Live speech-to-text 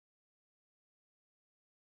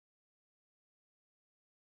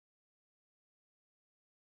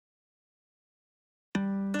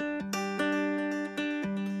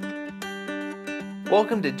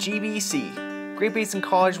Welcome to GBC. Great Basin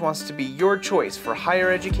College wants to be your choice for higher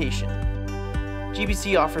education.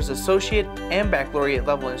 GBC offers associate and baccalaureate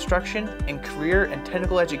level instruction in career and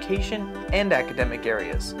technical education and academic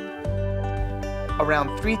areas.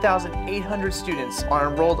 Around 3,800 students are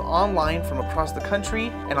enrolled online from across the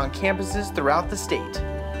country and on campuses throughout the state.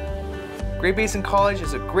 Great Basin College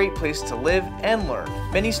is a great place to live and learn.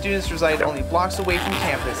 Many students reside only blocks away from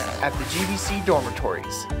campus at the GBC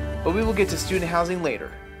dormitories, but we will get to student housing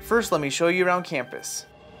later. First, let me show you around campus.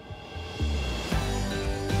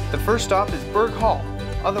 The first stop is Berg Hall,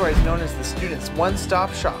 otherwise known as the students'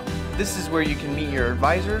 one-stop shop. This is where you can meet your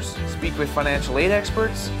advisors, speak with financial aid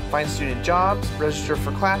experts, find student jobs, register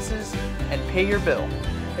for classes, and pay your bill.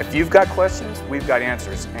 If you've got questions, we've got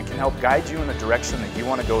answers and can help guide you in the direction that you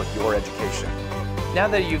want to go with your education. Now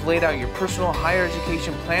that you've laid out your personal higher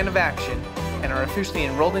education plan of action and are officially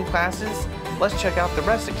enrolled in classes, let's check out the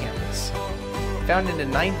rest of campus. Founded in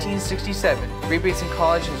 1967, Great Basin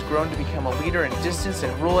College has grown to become a leader in distance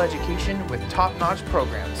and rural education with top-notch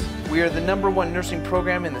programs. We are the #1 nursing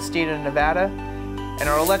program in the state of Nevada, and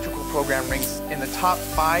our electrical program ranks in the top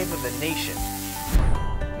 5 of the nation.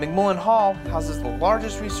 McMullen Hall houses the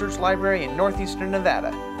largest research library in northeastern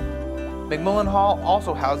Nevada. McMullen Hall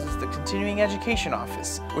also houses the Continuing Education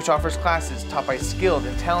Office, which offers classes taught by skilled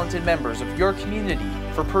and talented members of your community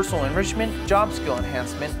for personal enrichment, job skill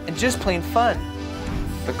enhancement, and just plain fun.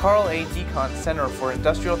 The Carl A. Decon Center for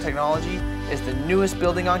Industrial Technology is the newest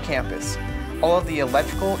building on campus. All of the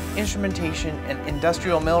electrical, instrumentation, and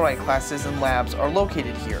industrial millwright classes and labs are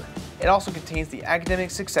located here. It also contains the Academic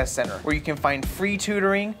Success Center, where you can find free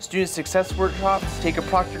tutoring, student success workshops, take a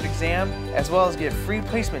proctored exam, as well as get free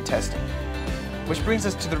placement testing. Which brings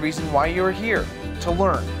us to the reason why you are here, to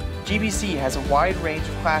learn. GBC has a wide range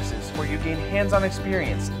of classes where you gain hands-on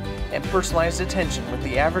experience and personalized attention with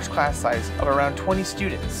the average class size of around 20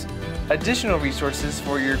 students. Additional resources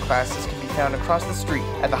for your classes can be found across the street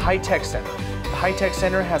at the High Tech Center. The High Tech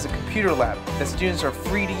Center has a computer lab that students are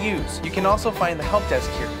free to use. You can also find the help desk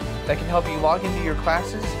here that can help you log into your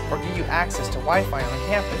classes or get you access to Wi-Fi on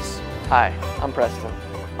campus. Hi, I'm Preston.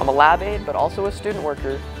 I'm a lab aide, but also a student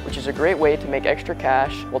worker, which is a great way to make extra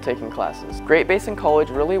cash while taking classes. Great Basin College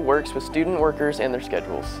really works with student workers and their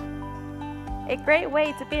schedules. A great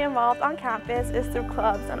way to be involved on campus is through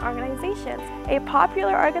clubs and organizations. A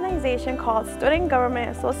popular organization called Student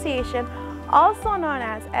Government Association, also known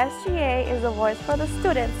as SGA, is a voice for the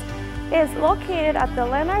students. It is located at the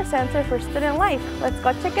Leonard Center for Student Life. Let's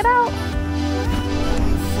go check it out.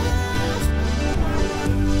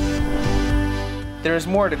 There is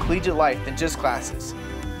more to collegiate life than just classes.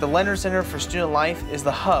 The Leonard Center for Student Life is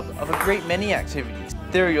the hub of a great many activities.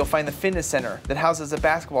 There you'll find the fitness center that houses a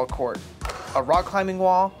basketball court, a rock climbing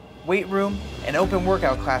wall, weight room, and open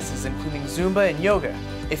workout classes including Zumba and yoga.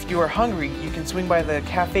 If you are hungry, you can swing by the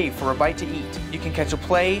cafe for a bite to eat. You can catch a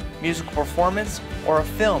play, musical performance, or a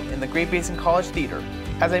film in the Great Basin College Theater.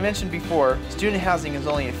 As I mentioned before, student housing is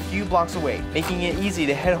only a few blocks away, making it easy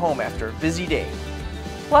to head home after a busy day.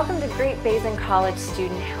 Welcome to Great Basin College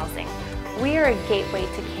Student Housing. We are a gateway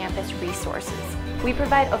to campus resources. We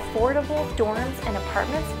provide affordable dorms and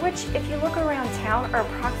apartments, which, if you look around town, are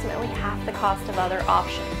approximately half the cost of other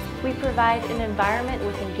options. We provide an environment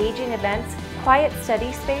with engaging events, quiet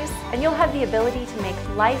study space, and you'll have the ability to make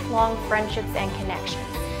lifelong friendships and connections.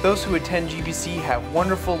 Those who attend GBC have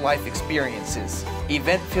wonderful life experiences,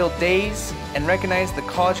 event-filled days, and recognize the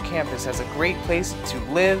college campus as a great place to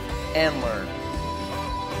live and learn.